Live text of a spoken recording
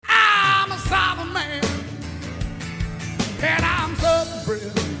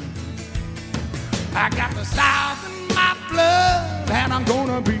breath. I got the South in my blood, and I'm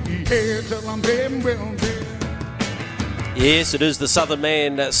gonna be here till I'm dead, well dead. Yes, it is the Southern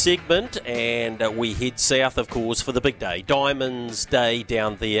Man segment, and we head south, of course, for the big day. Diamonds Day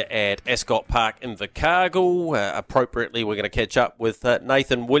down there at Ascot Park in Invercargill. Appropriately, we're going to catch up with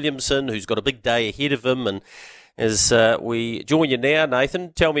Nathan Williamson, who's got a big day ahead of him. And as we join you now,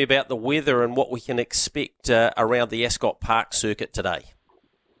 Nathan, tell me about the weather and what we can expect around the Ascot Park circuit today.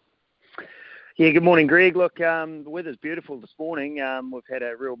 Yeah, good morning, Greg. Look, the weather's beautiful this morning. We've had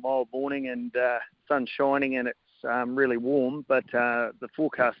a real mild morning and sun shining, and it's really warm, but the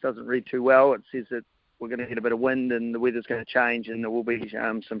forecast doesn't read too well. It says that we're going to get a bit of wind and the weather's going to change and there will be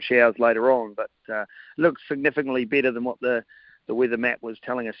some showers later on, but it looks significantly better than what the weather map was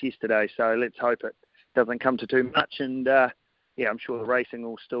telling us yesterday, so let's hope it doesn't come to too much, and I'm sure the racing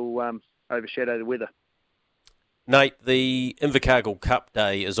will still overshadow the weather. Nate, the Invercargill Cup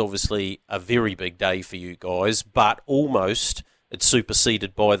Day is obviously a very big day for you guys, but almost it's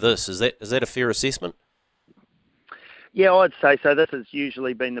superseded by this. Is that a fair assessment? Yeah, I'd say so. This has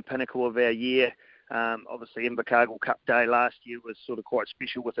usually been the pinnacle of our year. Obviously, Invercargill Cup Day last year was sort of quite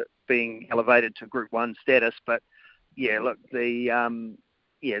special with it being elevated to Group 1 status. But, yeah, look, this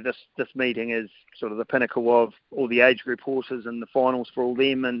meeting is sort of the pinnacle of all the age group horses and the finals for all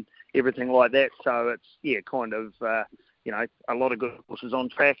them and everything like that. So it's, kind of, a lot of good horses on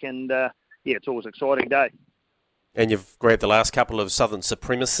track and, it's always an exciting day. And you've grabbed the last couple of Southern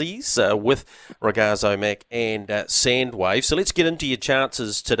Supremacies with Regazo Mac and Sandwave. So let's get into your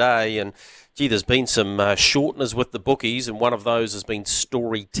chances today. And, there's been some shorteners with the bookies, and one of those has been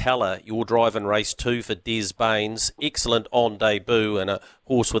Storyteller. You're driving race 2 for Des Baines. Excellent on debut and a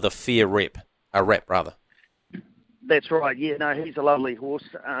horse with a fair rep. That's right. Yeah, no, he's a lovely horse.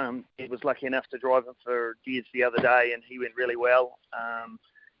 He was lucky enough to drive him for Des the other day, and he went really well.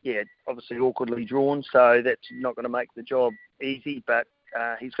 Obviously awkwardly drawn, so that's not going to make the job easy, but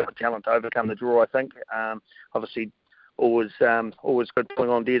he's got the talent to overcome the draw, I think. Obviously, always good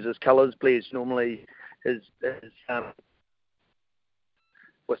pulling on Des's colours. Blair's normally is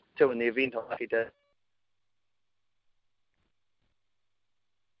was 2 in the event. I'm lucky to.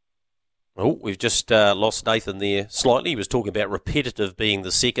 Oh, we've just lost Nathan there slightly. He was talking about Repetitive being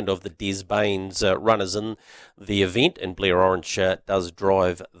the second of the Des Baines runners in the event, and Blair Orange does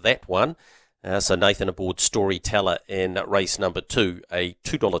drive that one. So Nathan aboard Storyteller in race number 2, a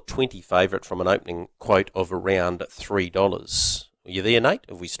 $2.20 favourite from an opening quote of around $3. Are you there, Nate?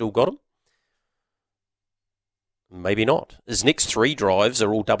 Have we still got him? Maybe not. His next 3 drives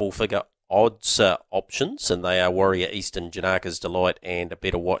are all double-figure odds options, and they are Warrior Eastern, Janaka's Delight, and a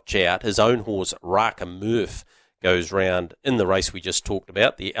Better Watch Out. His own horse, Raka Murph, goes round in the race we just talked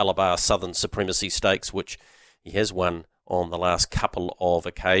about, the Alabar Southern Supremacy Stakes, which he has won on the last couple of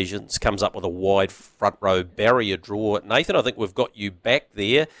occasions. Comes up with a wide front row barrier draw. Nathan, I think we've got you back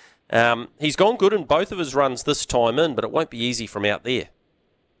there. He's gone good in both of his runs this time in, but it won't be easy from out there.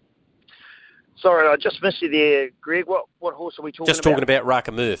 Sorry, I just missed you there, Greg. What horse are we talking about? Just talking about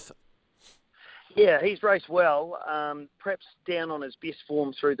Raka Murph. Yeah, he's raced well, perhaps down on his best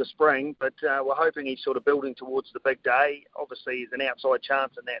form through the spring, but we're hoping he's sort of building towards the big day. Obviously, he's an outside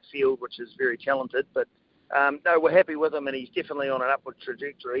chance in that field, which is very talented, but no, we're happy with him, and he's definitely on an upward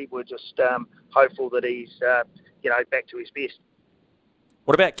trajectory. We're just hopeful that he's, back to his best.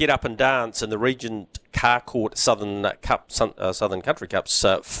 What about Get Up and Dance in the Regent Carcourt Southern Country Cups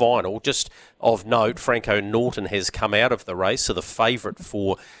final? Just of note, Franco Norton has come out of the race, so the favourite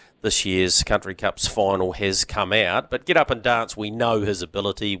for this year's Country Cups final has come out. But Get Up and Dance, we know his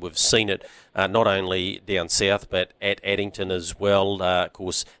ability. We've seen it not only down south, but at Addington as well. Of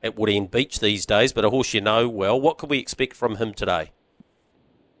course, at Woodend Beach these days, but a horse you know well. What can we expect from him today?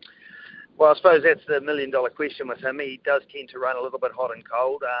 Well, I suppose that's the million-dollar question with him. He does tend to run a little bit hot and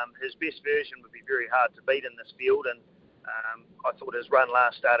cold. His best version would be very hard to beat in this field, and I thought his run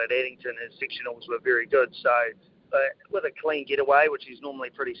last start at Addington, his sectionals were very good. So with a clean getaway, which is normally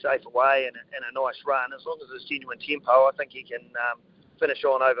pretty safe away, and a nice run, as long as it's genuine tempo, I think he can finish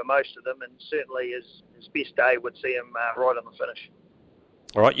on over most of them, and certainly his best day would see him right on the finish.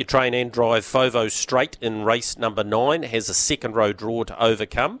 All right, you train and drive Fovo Straight in race number 9, has a second row draw to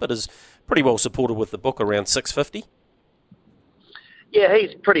overcome, but is pretty well supported with the book around 650. Yeah,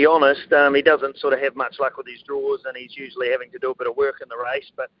 he's pretty honest. He doesn't sort of have much luck with his draws, and he's usually having to do a bit of work in the race,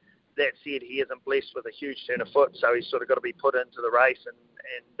 but that said, he isn't blessed with a huge turn of foot, so he's sort of got to be put into the race.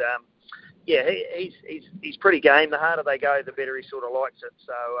 He's pretty game. The harder they go, the better he sort of likes it.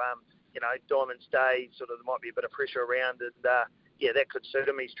 So, Diamond's Day, sort of there might be a bit of pressure around, and that could suit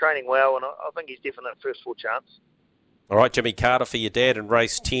him. He's training well, and I think he's definitely a first full chance. All right, Jimmy Carter for your dad in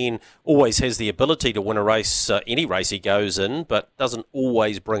race 10 always has the ability to win a race, any race he goes in, but doesn't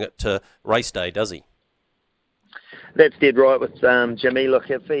always bring it to race day, does he? That's dead right with Jimmy. Look,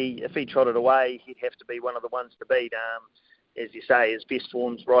 if he trotted away, he'd have to be one of the ones to beat. As you say, his best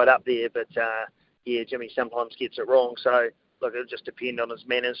form's right up there, but Jimmy sometimes gets it wrong. So look, it'll just depend on his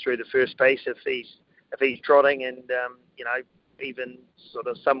manners through the first piece. If he's trotting and even sort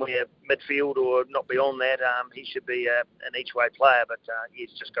of somewhere midfield or not beyond that, he should be an each-way player. But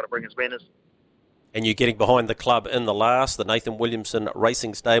he's just got to bring his manners. And you're getting behind the club in the last, the Nathan Williamson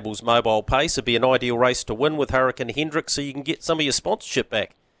Racing Stables Mobile Pace. It'd be an ideal race to win with Hurricane Hendricks, so you can get some of your sponsorship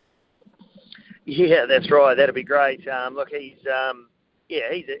back. Yeah, that's right. That'd be great. Look, he's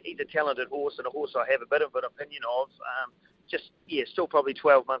a talented horse, and a horse I have a bit of an opinion of. Still probably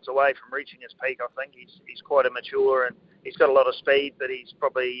 12 months away from reaching his peak. I think he's quite immature, and he's got a lot of speed, but he's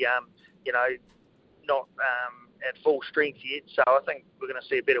probably not at full strength yet. So I think we're going to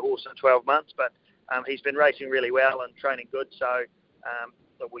see a better horse in 12 months. But he's been racing really well and training good. So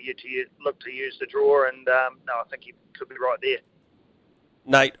we'll look to use the draw, and I think he could be right there.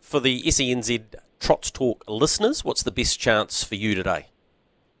 Nate, for the SENZ Trots Talk listeners, what's the best chance for you today?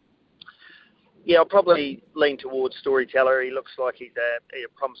 Yeah, I'll probably lean towards Storyteller. He looks like he's a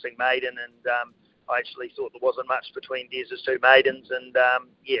promising maiden, and I actually thought there wasn't much between Des' two maidens. And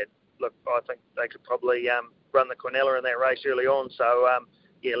look, I think they could probably run the Quinella in that race early on. So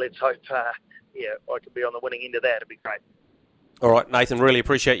let's hope. I could be on the winning end of that. It'd be great. All right, Nathan. Really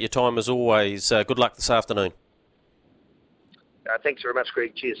appreciate your time as always. Good luck this afternoon. Thanks very much,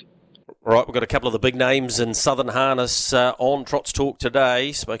 Greg. Cheers. All right, we've got a couple of the big names in Southern Harness on Trots Talk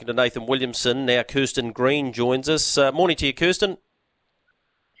today. Spoken to Nathan Williamson. Now Kirstin Green joins us. Morning to you, Kirstin.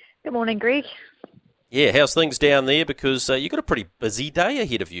 Good morning, Greg. Yeah, how's things down there? Because you've got a pretty busy day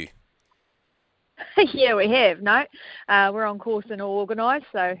ahead of you. Yeah, we have. No, we're on course and all organised,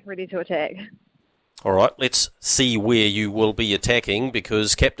 so ready to attack. All right, let's see where you will be attacking,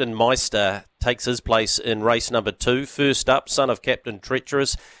 because Captain Meister takes his place in race number 2. First up, son of Captain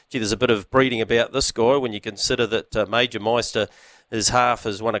Treacherous. Gee, there's a bit of breeding about this guy when you consider that Major Meister, his half,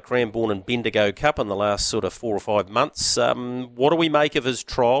 has won a Cranbourne and Bendigo Cup in the last sort of 4 or 5 months. What do we make of his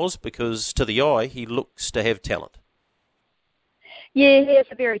trials? Because to the eye, he looks to have talent. Yeah, he is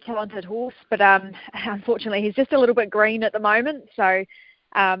a very talented horse, but unfortunately he's just a little bit green at the moment. So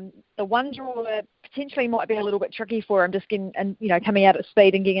the one draw potentially might be a little bit tricky for him, just getting and coming out at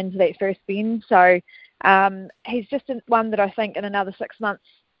speed and getting into that first bend. So he's just one that I think in another 6 months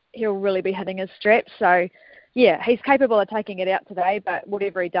he'll really be hitting his straps. So yeah, he's capable of taking it out today, but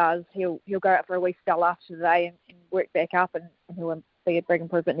whatever he does, he'll go out for a wee spell after today and work back up, and he'll be a big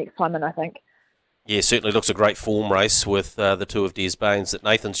improvement next time. And I think. Yeah, certainly looks a great form race with the two of Des Baines that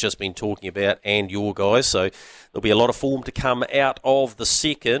Nathan's just been talking about and your guys. So there'll be a lot of form to come out of the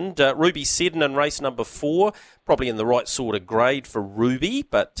second. Ruby Seddon in race number 4, probably in the right sort of grade for Ruby,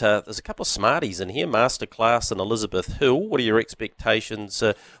 but there's a couple of smarties in here, Masterclass and Elizabeth Hill. What are your expectations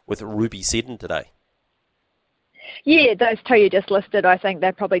with Ruby Seddon today? Yeah, those two you just listed, I think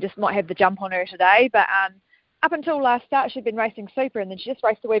they probably just might have the jump on her today, but up until last start, she'd been racing super, and then she just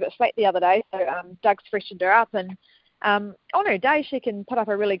raced a wee bit flat the other day. So Doug's freshened her up, and on her day, she can put up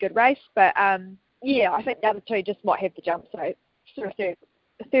a really good race. But I think the other two just might have the jump. So sort of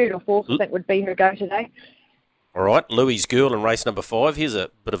third or fourth, I think, would be her go today. All right, Louis' Girl in race number 5. Here's a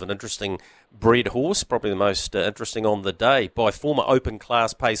bit of an interesting bred horse, probably the most interesting on the day. By former open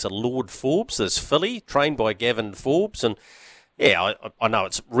class pacer Lord Forbes, this filly, trained by Gavin Forbes, and yeah, I know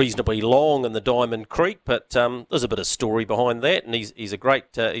it's reasonably long in the Diamond Creek, but there's a bit of story behind that, and he's a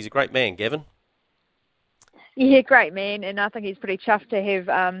great man, Gavin. Yeah, great man, and I think he's pretty chuffed to have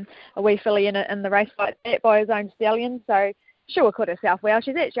a wee filly in the race like that by his own stallion. So she'll acquit herself well.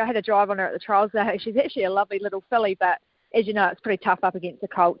 I had a drive on her at the trials there. She's actually a lovely little filly, but as you know, it's pretty tough up against the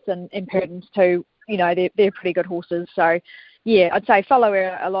Colts and Imperdence too. They're pretty good horses. So yeah, I'd say follow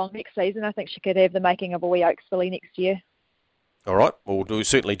her along next season. I think she could have the making of a wee Oaks filly next year. All right, we'll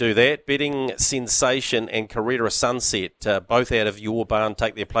certainly do that. Betting Sensation and Carrera Sunset, both out of your barn,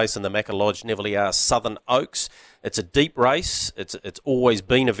 take their place in the Macca Lodge Neville Southern Oaks. It's a deep race. It's always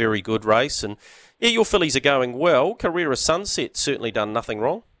been a very good race. And yeah, your fillies are going well. Carrera Sunset's certainly done nothing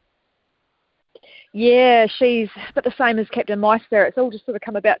wrong. Yeah, she's a bit the same as Captain Meister. It's all just sort of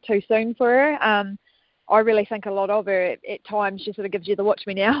come about too soon for her. I really think a lot of her. At times she sort of gives you the watch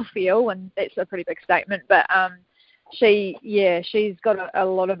me now feel, and that's a pretty big statement. But she's got a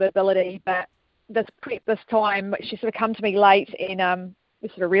lot of ability, but this time she sort of come to me late, and we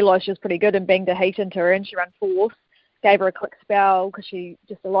sort of realised she was pretty good and banged a heat into her, and she ran fourth. gave her a quick spell because she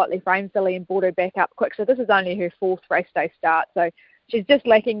just a lightly framed filly and brought her back up quick. So this is only her 4th race day start. So she's just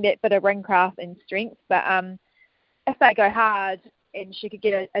lacking that bit of ring craft and strength. But if they go hard and she could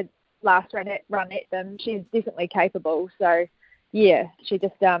get a last run at them, she's definitely capable. So, yeah, she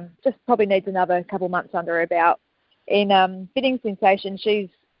just probably needs another couple months under her belt. And Betting Sensation, she's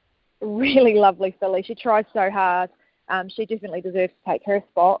a really lovely filly. She tries so hard. She definitely deserves to take her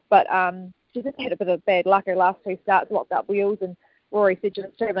spot. But she just had a bit of bad luck. Her last 2 starts locked up wheels, and Rory said she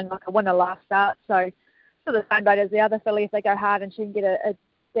was travelling like a winner last start. So the same boat as the other filly. If they go hard and she can get a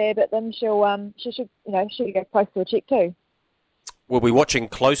stab at them, she should go close to a check too. We'll be watching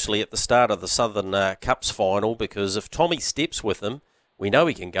closely at the start of the Southern Cups final, because if Tommy steps with them, we know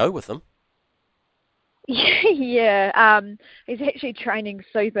he can go with them. Yeah, he's actually training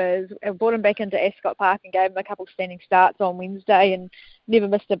supers. I brought him back into Ascot Park and gave him a couple standing starts on Wednesday and never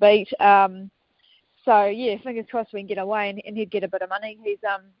missed a beat. So, yeah, fingers crossed we can get away and he'd get a bit of money. He's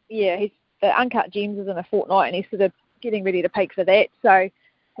the Uncut Gems is in a fortnight and he's sort of getting ready to peak for that. So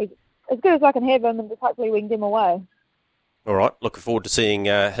he's as good as I can have him, and just hopefully we can get him away. All right, looking forward to seeing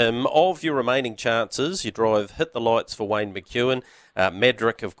him. Of your remaining chances, you drive Hit the Lights for Wayne McEwen.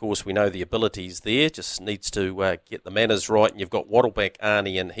 Madrick, of course, we know the abilities there, just needs to get the manners right. And you've got Waddleback,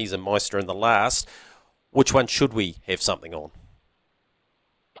 Arnie, and He's a Meister in the last. Which one should we have something on?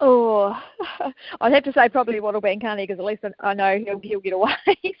 Oh, I'd have to say probably Waddleback and Arnie, because at least I know he'll get away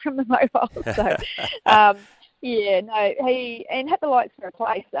from the mobile. So, yeah, no, and Hit the Lights for a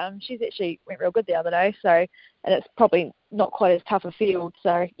place. She's actually went real good the other day, so, and it's probably not quite as tough a field.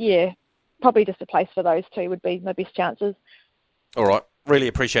 So, yeah, probably just a place for those two would be my best chances. All right. Really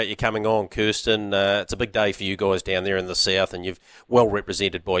appreciate you coming on, Kirstin. It's a big day for you guys down there in the south, and you've well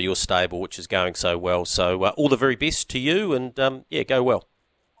represented by your stable, which is going so well. So all the very best to you, and go well.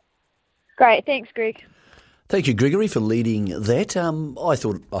 Great. Thanks, Greg. Thank you, Gregory, for leading that. I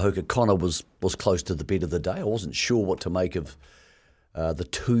thought Ahoka Connor was close to the bed of the day. I wasn't sure what to make of the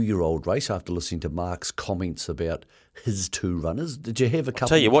 2-year-old race after listening to Mark's comments about his 2 runners. Did you have a couple? I'll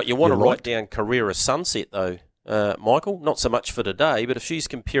tell you what, you want to write down Carrera Sunset, though, Michael. Not so much for today, but if she's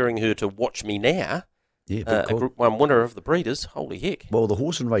comparing her to Watch Me Now, a Group 1 winner of the Breeders, holy heck. Well, the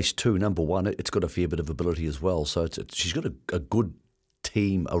horse in race 2, number 1, it's got a fair bit of ability as well, so she's got a good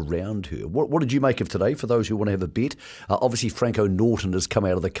team around her. What did you make of today for those who want to have a bet? Obviously, Franco Norton has come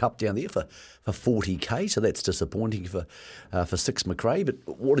out of the Cup down there for 40k, so that's disappointing for Six McRae.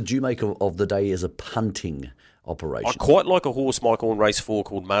 But what did you make of the day as a punting operation? I quite like a horse, Michael, in race 4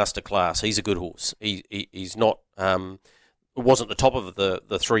 called Masterclass. He's a good horse. He's not... wasn't the top of the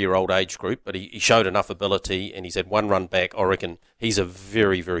 3-year-old age group, but he showed enough ability, and he's had 1 run back. I reckon he's a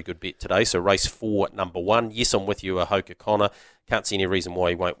very, very good bet today. So race 4, number 1. Yes, I'm with you, Ahoka Connor. Can't see any reason why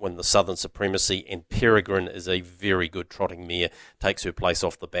he won't win the Southern Supremacy. And Peregrine is a very good trotting mare. Takes her place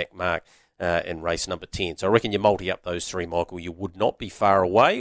off the back mark in race number 10. So I reckon you multi up those 3, Michael. You would not be far away.